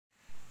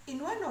In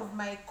one of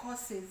my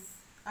courses,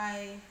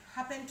 I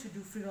happen to do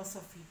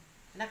philosophy.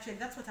 And actually,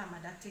 that's what I'm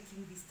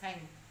undertaking this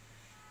time.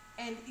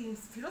 And in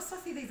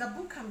philosophy, there's a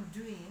book I'm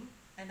doing,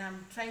 and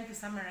I'm trying to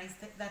summarize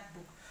that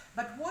book.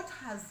 But what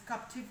has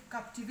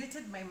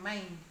captivated my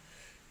mind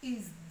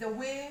is the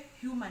way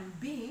human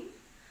beings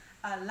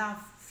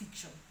love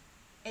fiction.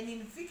 And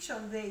in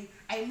fiction,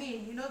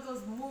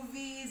 those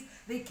movies,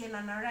 they can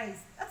analyze.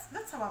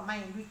 That's our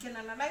mind. We can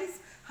analyze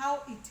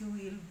how it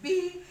will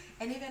be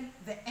and even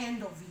the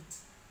end of it.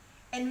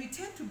 And we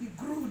tend to be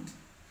glued,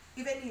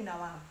 even in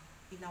our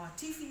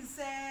TV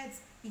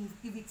sets,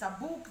 if it's a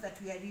book that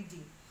we are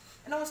reading.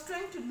 And I was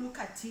trying to look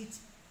at it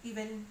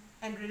even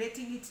and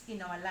relating it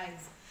in our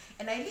lives.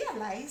 And I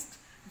realized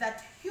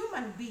that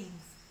human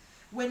beings,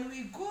 when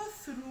we go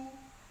through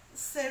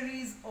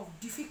series of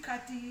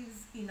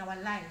difficulties in our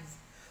lives,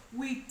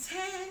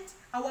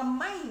 our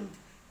mind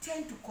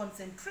tend to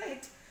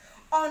concentrate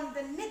on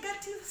the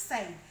negative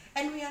side,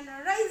 and we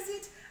analyze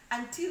it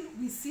until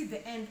we see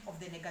the end of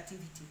the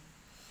negativity.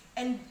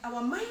 And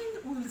our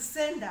mind will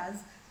send us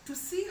to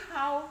see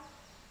how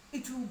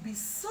it will be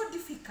so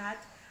difficult,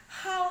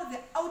 how the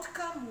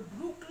outcome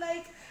would look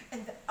like,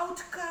 and the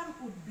outcome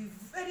would be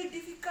very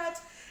difficult,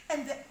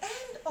 and the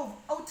end of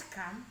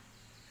outcome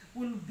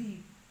will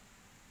be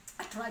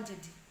a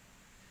tragedy.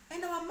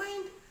 And our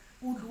mind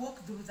would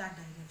walk through that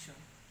direction.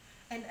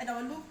 And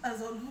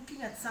as I was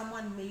looking at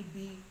someone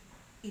maybe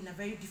in a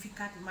very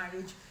difficult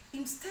marriage,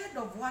 instead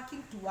of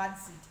working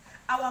towards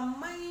it, our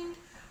mind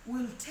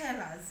will tell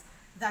us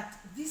that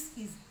this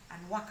is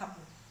unworkable.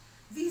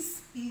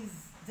 This is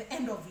the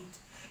end of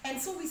it.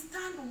 And so we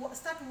start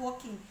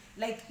walking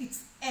like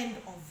it's end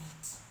of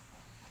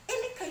it.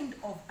 Any kind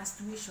of a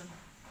situation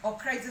or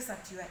crisis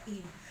that you are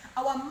in,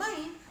 our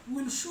mind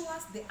will show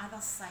us the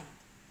other side.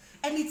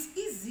 And it's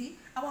easy,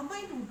 our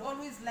mind would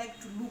always like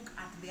to look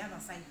at the other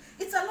side.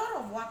 It's a lot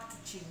of work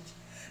to change.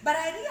 But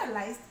I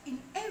realized in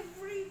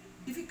every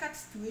difficult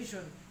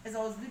situation, as I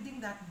was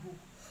reading that book,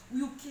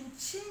 you can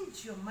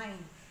change your mind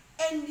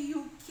and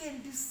you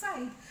can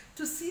decide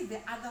to see the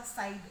other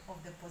side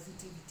of the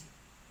positivity.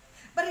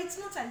 But it's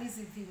not an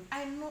easy thing.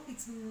 I know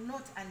it's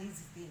not an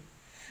easy thing,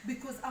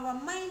 because our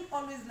mind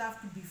always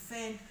loves to be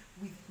fed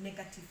with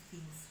negative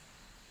things,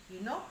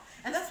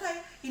 And that's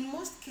why in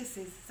most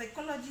cases,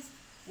 psychologists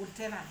will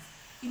tell us,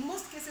 in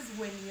most cases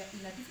when you are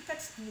in a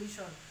difficult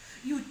situation,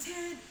 you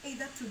tend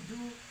either to do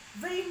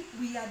very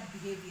weird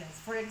behaviors.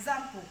 For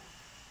example,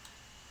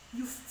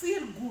 you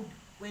feel good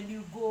when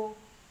you go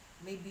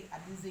maybe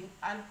abusing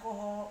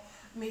alcohol,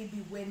 maybe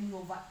when you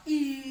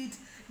overeat,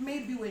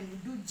 maybe when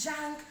you do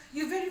junk,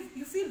 you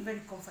feel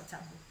very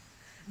comfortable.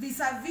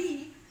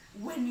 Vis-a-vis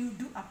when you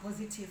do a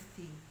positive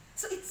thing.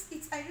 So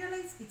I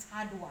realize it's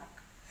hard work.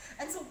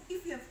 And so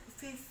if you are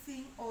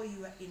facing or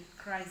you are in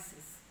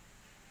crisis,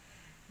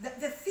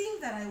 the thing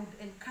that I would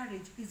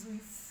encourage is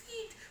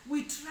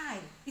we try.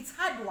 It's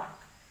hard work.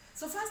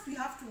 So first we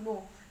have to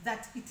know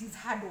that it is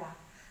hard work.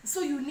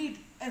 So you need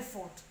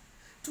effort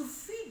to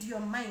feed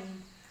your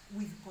mind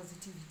with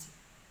positivity.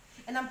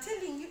 And I'm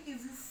telling you,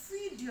 if you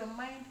feed your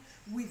mind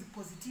with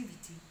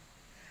positivity,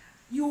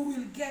 you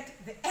will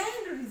get the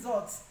end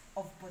results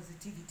of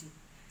positivity.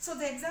 So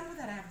the example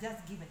that I have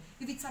just given,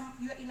 if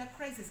you're in a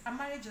crisis, a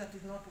marriage that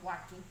is not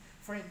working,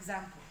 for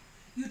example,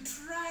 you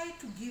try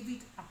to give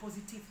it a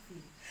positive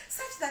thing,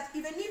 such that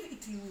even if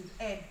it will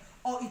end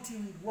or it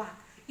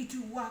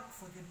will work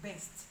for the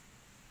best.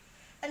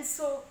 And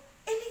so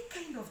any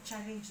kind of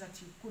challenge that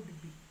you could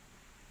be,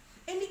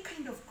 any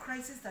kind of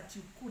crisis that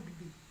you could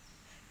be,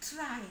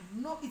 try.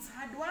 No, it's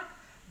hard work,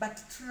 but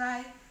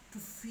try to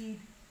feed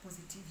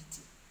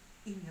positivity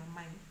in your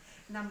mind.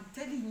 And I'm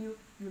telling you,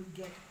 you'll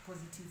get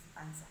positive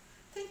answer.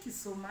 Thank you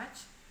so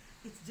much.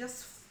 It's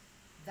just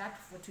that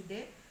for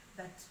today,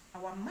 that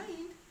our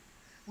mind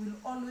will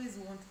always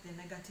want the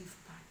negative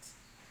part.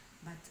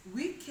 But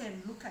we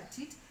can look at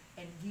it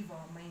and give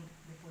our mind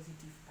the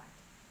positive part.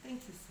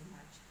 Thank you so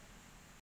much.